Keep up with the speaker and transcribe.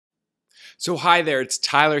So hi there, it's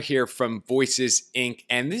Tyler here from Voices Inc.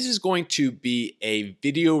 And this is going to be a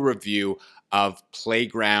video review of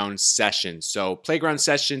Playground Sessions. So Playground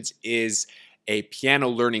Sessions is a piano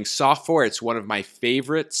learning software. It's one of my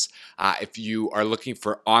favorites. If you are looking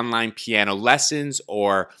for online piano lessons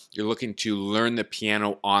or you're looking to learn the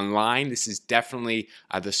piano online, this is definitely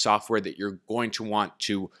the software that you're going to want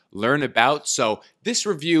to learn about. So this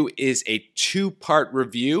review is a two-part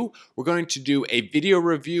review. We're going to do a video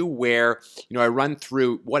review where I run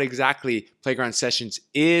through what exactly Playground Sessions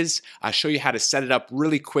is, show you how to set it up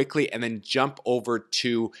really quickly, and then jump over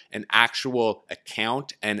to an actual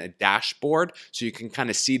account and a dashboard so you can kind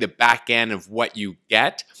of see the back end of what you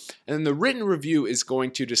get. And then the written review is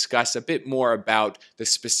going to discuss a bit more about the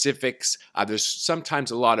specifics. There's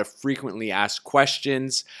sometimes a lot of frequently asked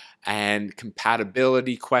questions and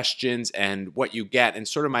compatibility questions and what you get, and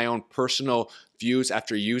sort of my own personal views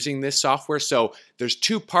after using this software. So there's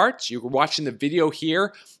two parts. You're watching the video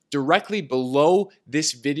here. Directly below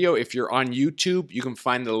this video, if you're on YouTube, you can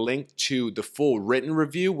find the link to the full written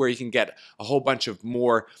review where you can get a whole bunch of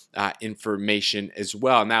more information as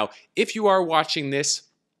well. Now, if you are watching this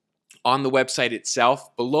on the website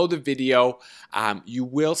itself, below the video, you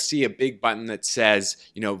will see a big button that says,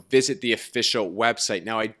 visit the official website.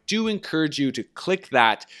 Now, I do encourage you to click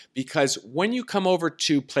that because when you come over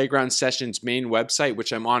to Playground Sessions' main website,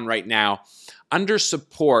 which I'm on right now, under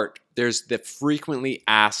support, there's the frequently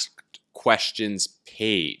asked questions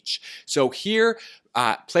page. So here,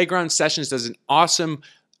 Playground Sessions does an awesome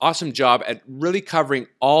job at really covering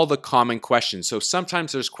all the common questions. So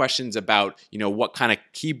sometimes there's questions about, what kind of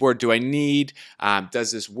keyboard do I need?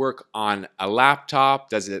 Does this work on a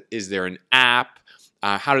laptop? Is there an app?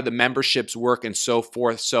 How do the memberships work, and so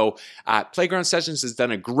forth. So Playground Sessions has done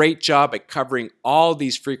a great job at covering all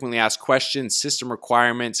these frequently asked questions, system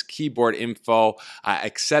requirements, keyboard info,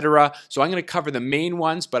 etc. So I'm going to cover the main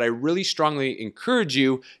ones, but I really strongly encourage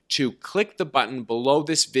you to click the button below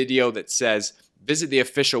this video that says visit the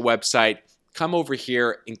official website. Come over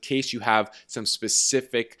here in case you have some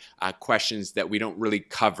specific questions that we don't really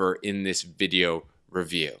cover in this video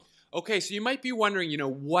review. Okay, so you might be wondering,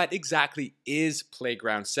 what exactly is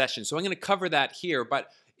Playground Sessions? So I'm going to cover that here, but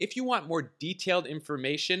if you want more detailed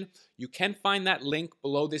information, you can find that link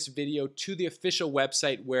below this video to the official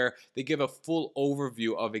website where they give a full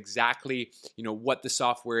overview of exactly, what the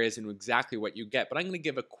software is and exactly what you get. But I'm going to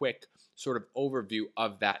give a quick sort of overview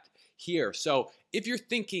of that here. So if you're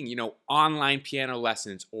thinking, online piano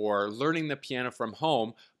lessons or learning the piano from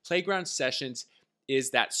home, Playground Sessions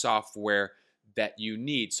is that software that you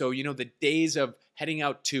need. So, the days of heading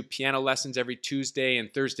out to piano lessons every Tuesday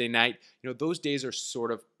and Thursday night, those days are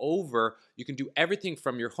sort of over. You can do everything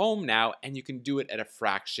from your home now, and you can do it at a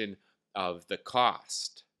fraction of the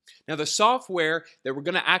cost. Now, the software that we're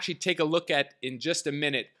going to actually take a look at in just a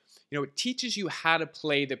minute, it teaches you how to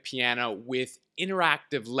play the piano with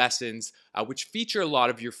interactive lessons, which feature a lot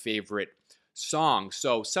of your favorite songs.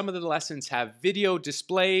 So some of the lessons have video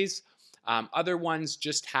displays, other ones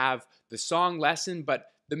just have the song lesson, but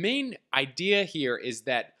the main idea here is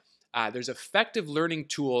that there's effective learning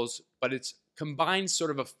tools, but it's combined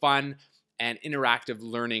sort of a fun and interactive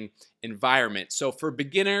learning environment. So for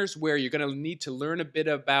beginners where you're going to need to learn a bit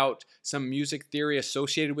about some music theory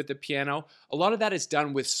associated with the piano, a lot of that is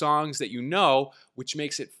done with songs that which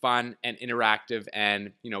makes it fun and interactive,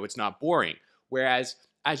 and it's not boring. Whereas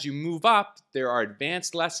as you move up, there are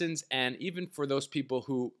advanced lessons, and even for those people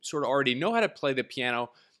who sort of already know how to play the piano,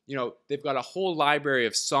 they've got a whole library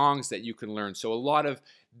of songs that you can learn. So a lot of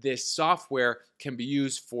this software can be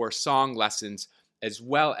used for song lessons as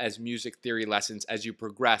well as music theory lessons as you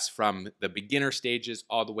progress from the beginner stages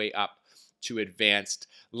all the way up to advanced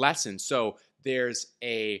lessons. So there's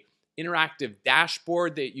a interactive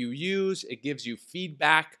dashboard that you use. It gives you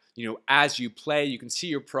feedback, as you play. You can see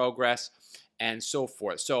your progress and so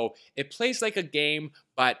forth. So it plays like a game,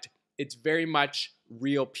 but it's very much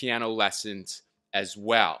real piano lessons as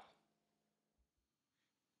well.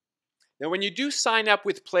 Now, when you do sign up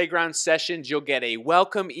with Playground Sessions, you'll get a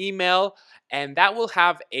welcome email, and that will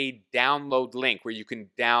have a download link where you can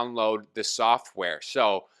download the software.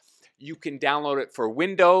 So you can download it for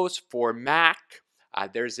Windows, for Mac.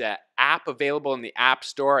 There's an app available in the App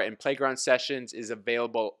Store, and Playground Sessions is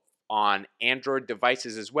available on Android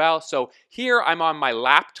devices as well. So here I'm on my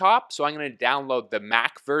laptop, so I'm going to download the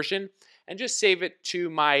Mac version and just save it to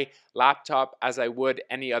my laptop as I would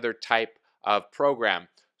any other type of program.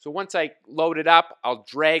 So once I load it up, I'll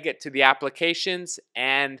drag it to the applications,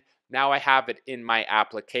 and now I have it in my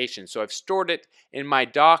application. So I've stored it in my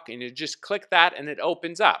dock, and you just click that and it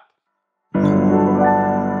opens up.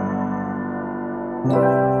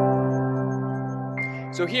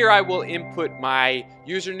 So here I will input my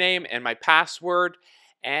username and my password,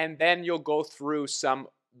 and then you'll go through some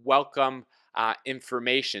welcome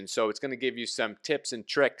information. So it's going to give you some tips and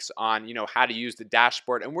tricks on how to use the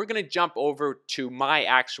dashboard, and we're going to jump over to my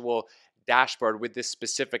actual dashboard with this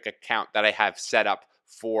specific account that I have set up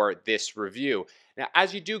for this review. Now,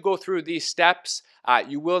 as you do go through these steps,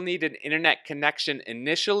 you will need an internet connection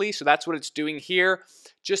initially. So that's what it's doing here,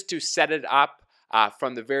 just to set it up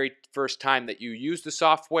from the very first time that you use the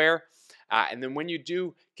software. And then when you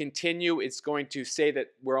do continue, it's going to say that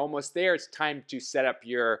we're almost there. It's time to set up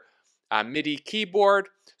your MIDI keyboard.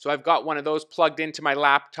 So I've got one of those plugged into my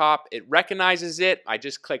laptop. It recognizes it. I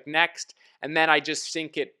just click next, and then I just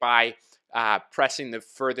sync it by pressing the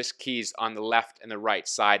furthest keys on the left and the right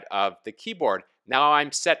side of the keyboard. Now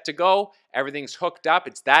I'm set to go. Everything's hooked up.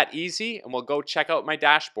 It's that easy, and we'll go check out my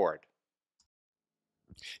dashboard.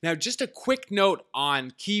 Now, just a quick note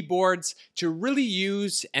on keyboards. To really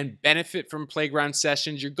use and benefit from Playground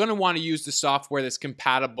Sessions, you're going to want to use the software that's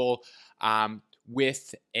compatible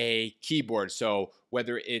with a keyboard. So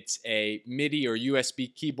whether it's a MIDI or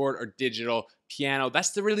USB keyboard or digital piano,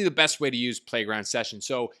 that's really the best way to use Playground Sessions.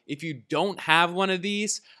 So if you don't have one of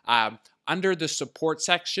these, under the support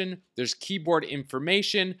section, there's keyboard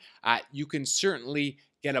information. You can certainly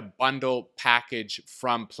get a bundle package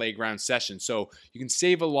from Playground Sessions. So you can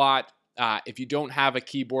save a lot. If you don't have a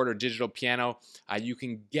keyboard or digital piano, you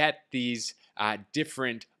can get these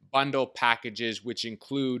different bundle packages, which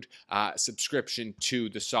include subscription to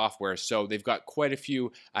the software. So they've got quite a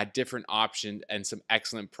few different options and some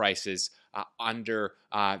excellent prices under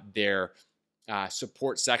their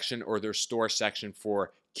support section or their store section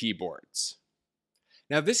for keyboards.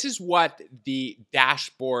 Now, this is what the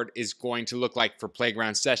dashboard is going to look like for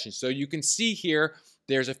Playground Sessions. So you can see here,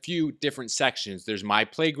 there's a few different sections. There's My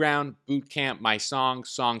Playground, Bootcamp, My Song,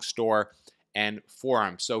 Song Store, and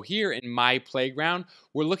Forum. So here in My Playground,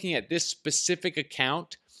 we're looking at this specific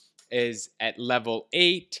account is at level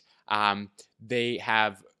 8. They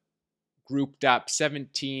have grouped up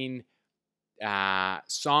 17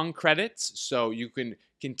 song credits, so you can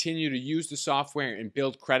continue to use the software and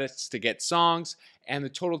build credits to get songs, and the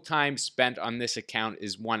total time spent on this account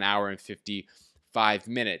is 1 hour and 55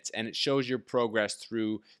 minutes, and it shows your progress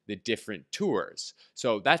through the different tours.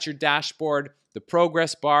 So that's your dashboard. The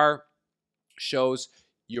progress bar shows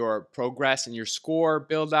your progress and your score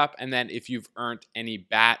build up, and then if you've earned any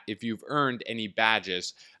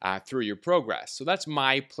badges through your progress. So that's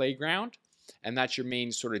My Playground, and that's your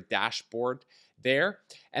main sort of dashboard there.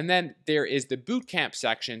 And then there is the Bootcamp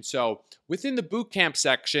section. So within the Bootcamp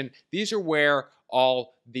section, these are where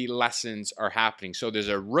all the lessons are happening. So there's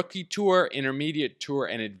a rookie tour, intermediate tour,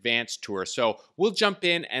 and advanced tour. So we'll jump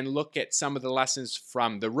in and look at some of the lessons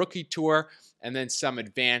from the rookie tour and then some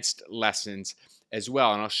advanced lessons as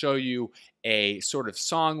well. And I'll show you a sort of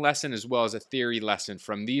song lesson as well as a theory lesson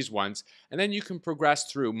from these ones. And then you can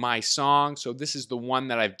progress through My Song. So this is the one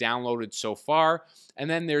that I've downloaded so far. And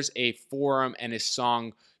then there's a forum and a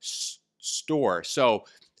song store. So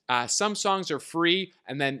some songs are free,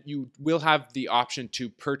 and then you will have the option to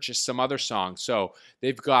purchase some other songs. So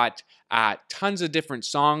they've got tons of different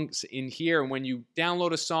songs in here. And when you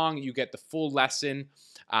download a song, you get the full lesson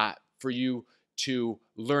for you to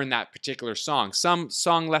learn that particular song. Some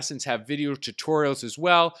song lessons have video tutorials as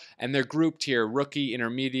well, and they're grouped here: rookie,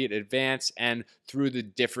 intermediate, advanced, and through the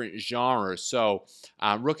different genres. So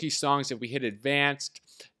rookie songs, if we hit advanced,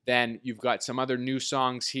 then you've got some other new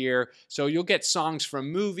songs here. So you'll get songs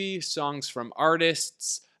from movies, songs from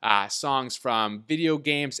artists, songs from video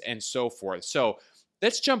games, and so forth. So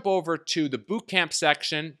let's jump over to the Bootcamp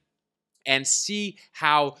section and see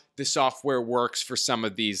how the software works for some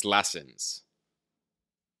of these lessons.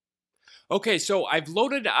 Okay, so I've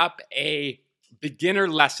loaded up a beginner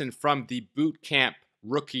lesson from the Bootcamp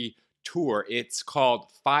Rookie Tour. It's called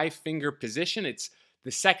 5-Finger Position. It's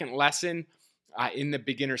the second lesson in the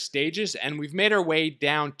beginner stages, and we've made our way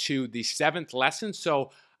down to the 7th lesson.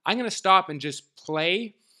 So I'm going to stop and just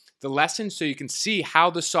play the lesson so you can see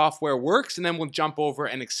how the software works, and then we'll jump over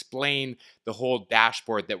and explain the whole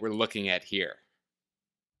dashboard that we're looking at here.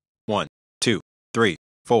 1, 2, 3,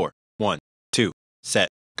 4. 1, 2, set,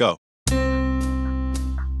 go.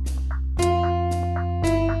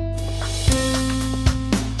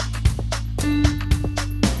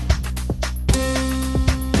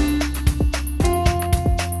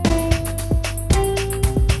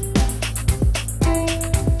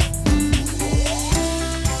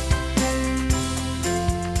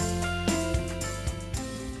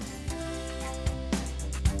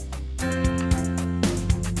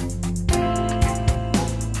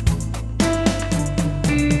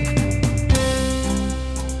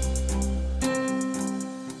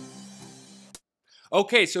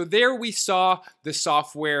 Okay, so there we saw the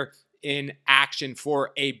software in action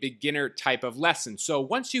for a beginner type of lesson. So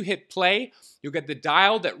once you hit play, you'll get the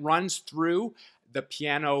dial that runs through the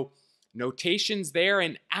piano notations there.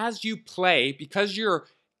 And as you play, because your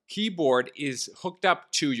keyboard is hooked up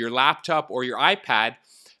to your laptop or your iPad,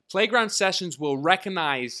 Playground Sessions will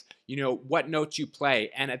recognize, what notes you play.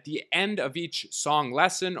 And at the end of each song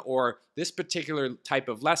lesson or this particular type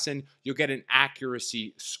of lesson, you'll get an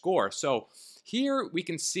accuracy score. So here we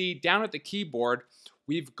can see down at the keyboard,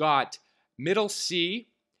 we've got middle C,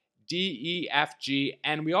 D, E, F, G,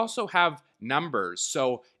 and we also have numbers.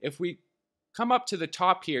 So if we come up to the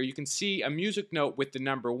top here, you can see a music note with the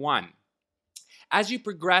number 1. As you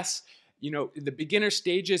progress, the beginner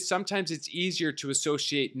stages, sometimes it's easier to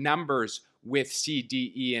associate numbers with C,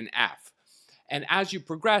 D, E, and F. And as you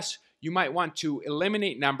progress, you might want to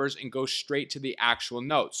eliminate numbers and go straight to the actual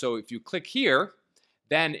note. So if you click here,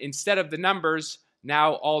 then instead of the numbers,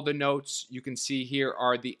 now all the notes you can see here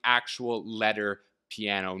are the actual letter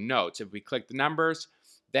piano notes. If we click the numbers,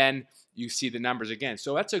 then you see the numbers again.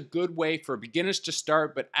 So that's a good way for beginners to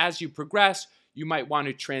start, but as you progress, you might want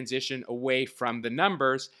to transition away from the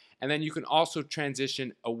numbers, and then you can also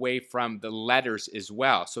transition away from the letters as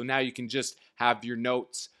well. So now you can just have your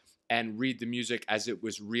notes and read the music as it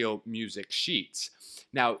was real music sheets.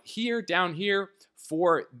 Now down here,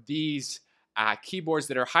 for these keyboards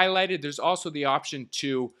that are highlighted, there's also the option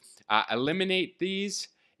to eliminate these.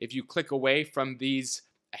 If you click away from these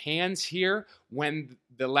hands here, when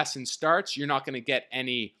the lesson starts, you're not going to get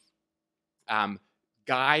any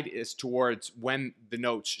guide as towards when the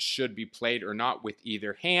notes should be played or not with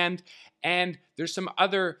either hand. And there's some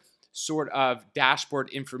other sort of dashboard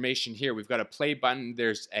information here. We've got a play button.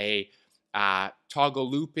 There's a toggle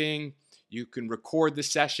looping. You can record the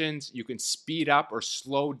sessions. You can speed up or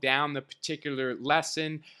slow down the particular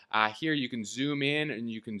lesson. Here you can zoom in and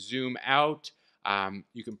you can zoom out.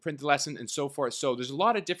 You can print the lesson and so forth. So there's a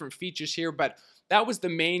lot of different features here, but that was the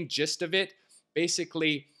main gist of it.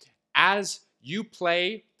 Basically, as you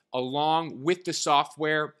play along with the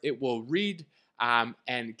software, it will read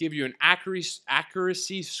and give you an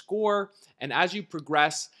accuracy score. And as you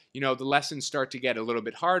progress, the lessons start to get a little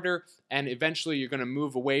bit harder. And eventually you're going to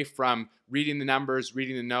move away from reading the numbers,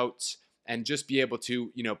 reading the notes, and just be able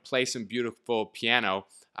to, play some beautiful piano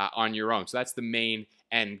on your own. So that's the main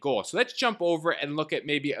end goal. So let's jump over and look at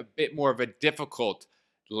maybe a bit more of a difficult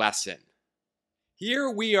lesson.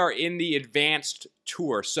 Here we are in the advanced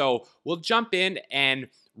tour. So we'll jump in and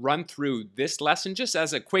run through this lesson just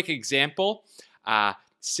as a quick example.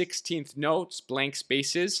 16th notes, blank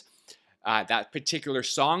spaces, that particular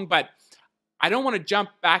song. But I don't want to jump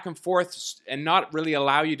back and forth and not really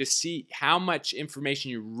allow you to see how much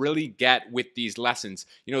information you really get with these lessons.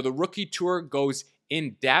 The rookie tour goes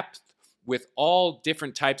in depth with all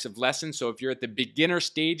different types of lessons. So if you're at the beginner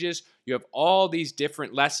stages, you have all these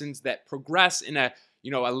different lessons that progress in a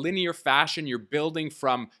linear fashion. You're building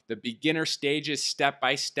from the beginner stages step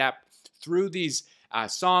by step through these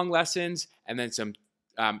song lessons and then some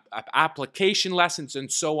application lessons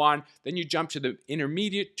and so on. Then you jump to the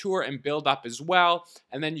intermediate tour and build up as well.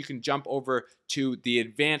 And then you can jump over to the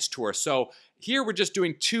advanced tour. So here we're just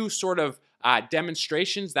doing two sort of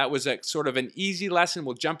demonstrations. That was a sort of an easy lesson.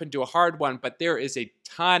 We'll jump into a hard one, but there is a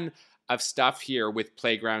ton of stuff here with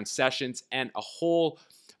Playground Sessions and a whole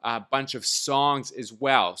bunch of songs as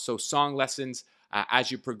well. So song lessons,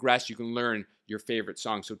 as you progress, you can learn your favorite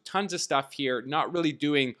songs. So tons of stuff here, not really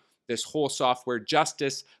doing this whole software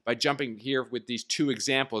justice by jumping here with these two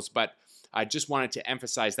examples, but I just wanted to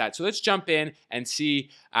emphasize that. So let's jump in and see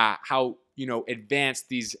how advanced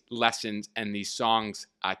these lessons and these songs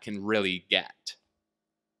can really get.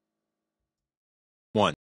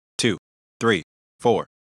 1, 2, 3, 4.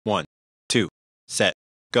 1, 2, set,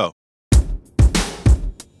 go.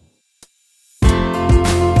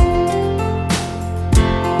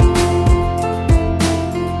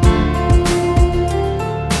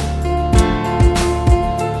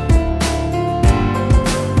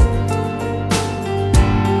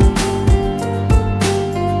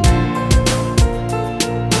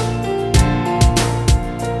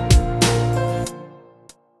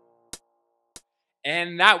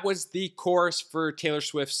 And that was the chorus for Taylor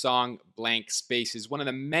Swift's song Blank Spaces, one of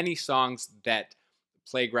the many songs that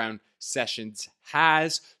Playground Sessions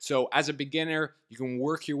has. So as a beginner, you can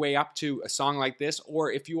work your way up to a song like this,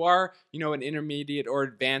 or if you are, an intermediate or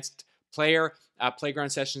advanced player,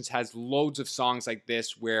 Playground Sessions has loads of songs like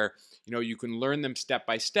this where, you can learn them step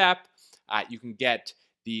by step. You can get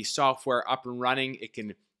the software up and running. It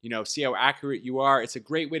can, see how accurate you are. It's a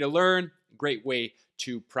great way to learn, great way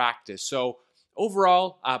to practice. So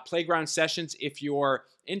overall, Playground Sessions, if you're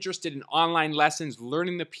interested in online lessons,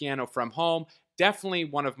 learning the piano from home, definitely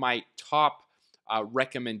one of my top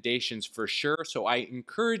recommendations for sure. So I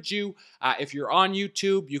encourage you, if you're on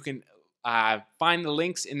YouTube, you can find the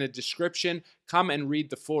links in the description. Come and read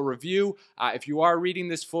the full review. If you are reading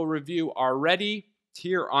this full review already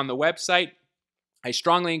here on the website, I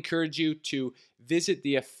strongly encourage you to visit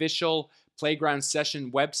the official Playground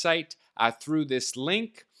Session website through this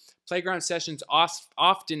link. Playground Sessions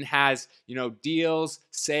often has, deals,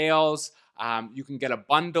 sales. You can get a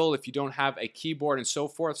bundle if you don't have a keyboard and so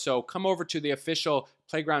forth. So come over to the official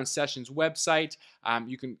Playground Sessions website.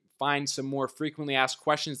 You can find some more frequently asked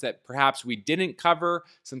questions that perhaps we didn't cover,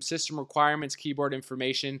 some system requirements, keyboard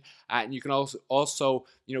information, and you can also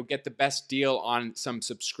get the best deal on some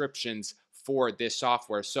subscriptions for this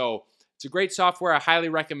software. So it's a great software. I highly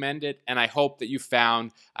recommend it, and I hope that you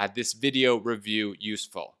found this video review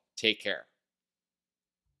useful. Take care.